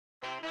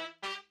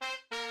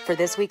For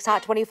this week's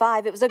Hot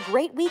 25, it was a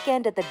great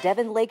weekend at the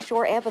Devon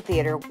Lakeshore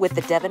Amphitheater with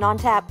the Devon On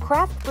Tap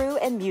Craft Brew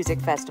and Music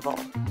Festival.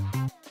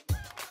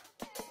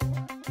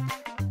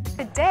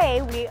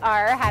 Today we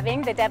are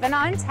having the Devon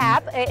On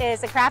Tap. It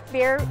is a craft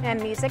beer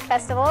and music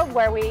festival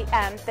where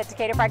the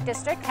Decatur Park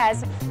District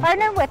has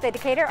partnered with the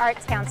Decatur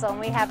Arts Council,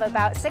 and we have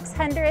about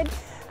 600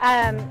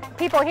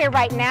 people here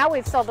right now.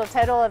 We've sold a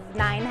total of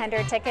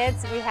 900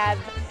 tickets. We have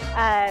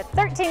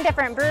 13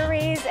 different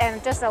breweries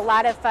and just a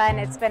lot of fun.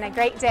 It's been a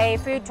great day.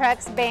 Food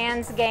trucks,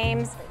 bands,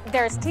 games.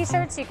 There's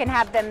t-shirts. You can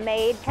have them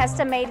made,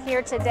 custom made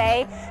here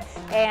today,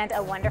 and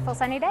a wonderful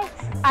sunny day.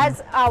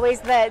 As always,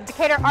 the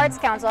Decatur Arts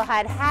Council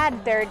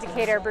had their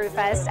Decatur Brew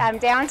Fest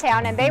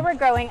downtown, and they were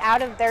growing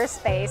out of their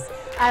space.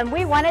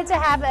 We wanted to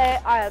have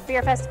a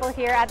beer festival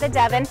here at the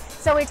Devon,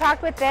 so we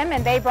talked with them,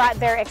 and they brought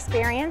their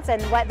experience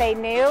and what they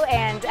knew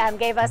and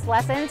gave us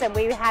lessons, and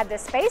we had the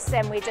space,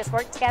 and we just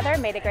worked together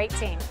and made a great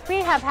team. We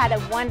have had a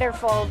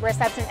wonderful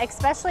reception,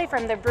 especially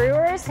from the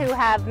brewers who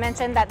have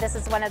mentioned that this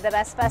is one of the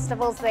best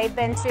festivals they've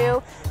been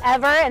to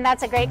ever, and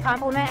that's a great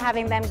compliment,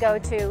 having them go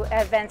to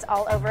events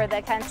all over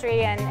the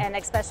country and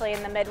especially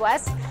in the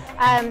Midwest.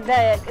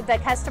 The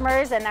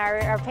customers and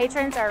our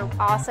patrons are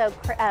also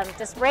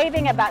just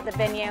raving about the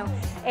venue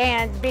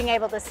and being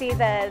able to see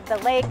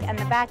the lake and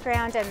the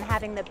background and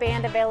having the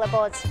band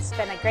available. It's just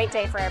been a great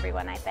day for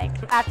everyone, I think.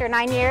 After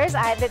 9 years,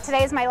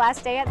 today is my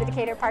last day at the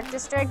Decatur Park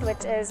District,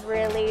 which is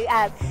really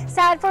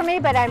sad for me,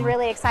 but I'm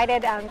really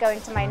excited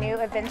going to my new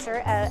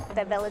adventure,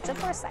 the Village of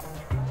Forsyth.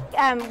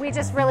 We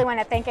just really want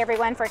to thank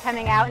everyone for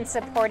coming out and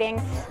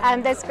supporting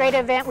this great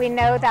event. We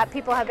know that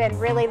people have been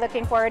really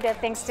looking forward to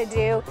things to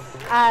do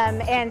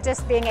and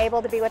just being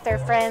able to be with their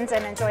friends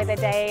and enjoy the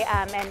day,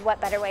 and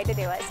what better way to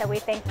do it. So we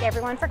thank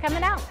everyone for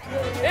coming out.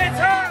 It's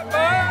hot,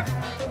 Bob!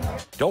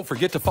 Don't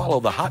forget to follow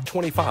the Hot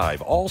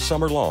 25 all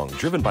summer long,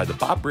 driven by the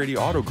Bob Brady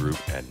Auto Group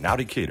and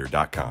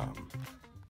NowDecatur.com.